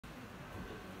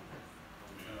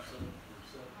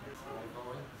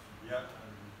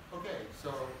So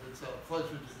it's a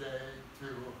pleasure today to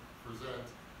present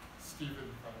Stephen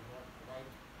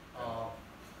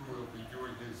who will be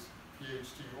doing his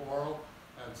PhD oral.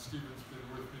 And Stephen's been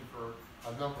with me for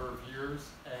a number of years,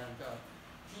 and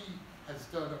he has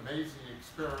done amazing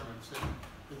experiments. And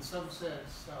in some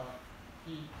sense,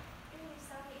 he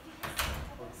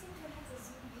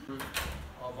with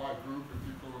my group and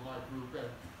people in my group, and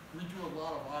we do a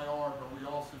lot of IR, but we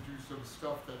also do some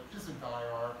stuff that isn't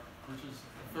IR, which is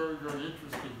very, very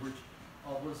interesting, which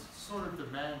was sort of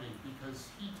demanding because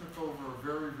he took over a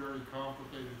very, very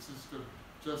complicated system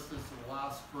just as the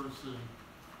last person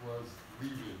was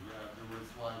leaving. There was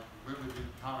like limited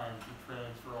time to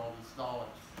transfer all this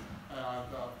knowledge.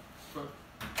 And, but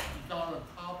he got on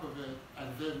top of it and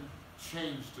then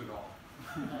changed it all.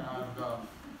 And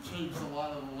changed a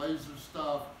lot of the laser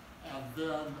stuff. And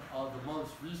then the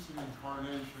most recent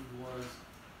incarnation was,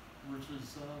 which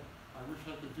is, I wish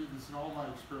I could do this in all my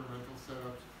experimental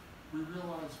setups, we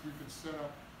realized we could set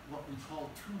up what we call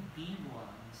two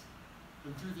beamlines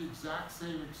and do the exact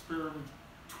same experiment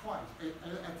twice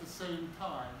at the same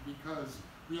time, because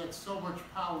we had so much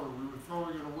power we were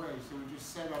throwing it away, so we just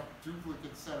set up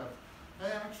duplicate setups. They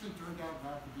actually turned out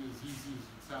not to be as easy as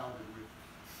it sounded, with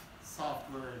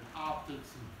software and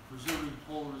optics and preserving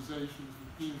polarizations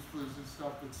with beam splitters and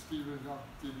stuff that Stephen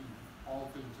did in all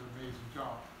things an amazing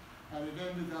job. And it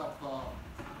ended up,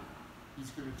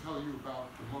 he's going to tell you about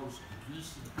the most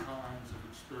recent kinds of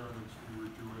experiments we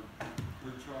were doing,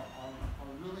 which are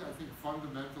really, I think,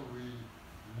 fundamentally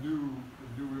new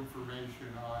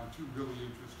information on two really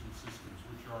interesting systems,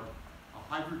 which are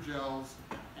hydrogels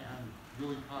and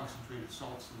really concentrated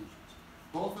salt solutions.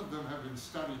 Both of them have been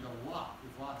studied a lot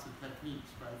with lots of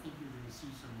techniques, but I think you're going to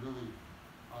see some really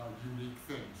unique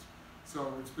things.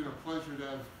 So it's been a pleasure to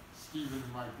have Stephen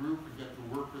in my group and get to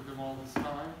work with him all this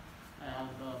time. And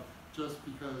just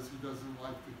because he doesn't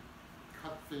like to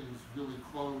cut things really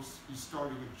close, he's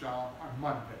starting a job on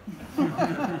Monday.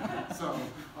 So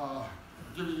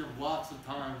giving him lots of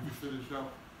time to finish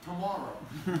up tomorrow.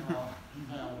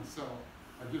 And so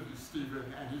I give you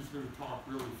Stephen, and he's going to talk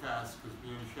really fast because me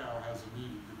and Shao has a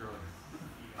meeting to go to.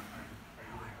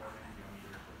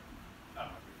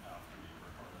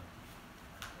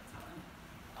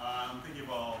 Thank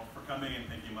you all for coming, and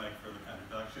thank you, Mike, for the kind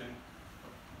introduction.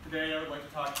 Today, I would like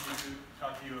to talk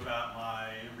to you about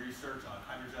my research on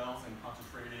hydrogels and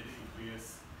concentrated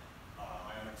aqueous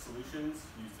ionic solutions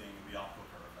using the optical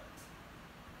KERR effect.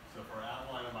 So for an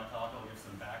outline of my talk, I'll give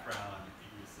some background on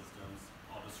aqueous systems.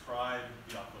 I'll describe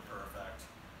the optical KERR effect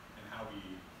and how we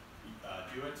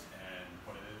do it and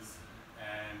what it is,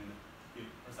 and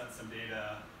present some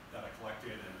data that I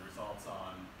collected and the results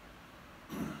on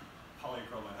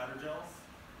polyacrylamide hydrogels,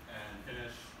 and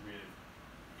finish with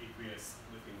aqueous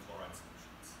lithium chloride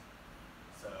solutions.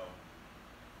 So,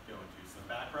 go into some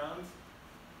background.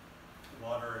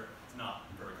 Water, it's not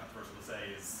very controversial to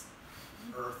say, is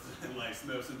Earth's and life's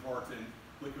most important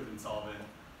liquid and solvent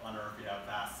on Earth. We have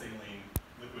vast saline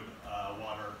liquid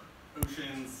water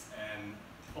oceans and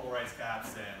polarized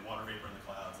caps and water vapor in the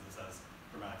clouds, and this has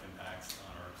dramatic impacts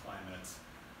on our climate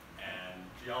and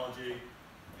geology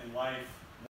and life.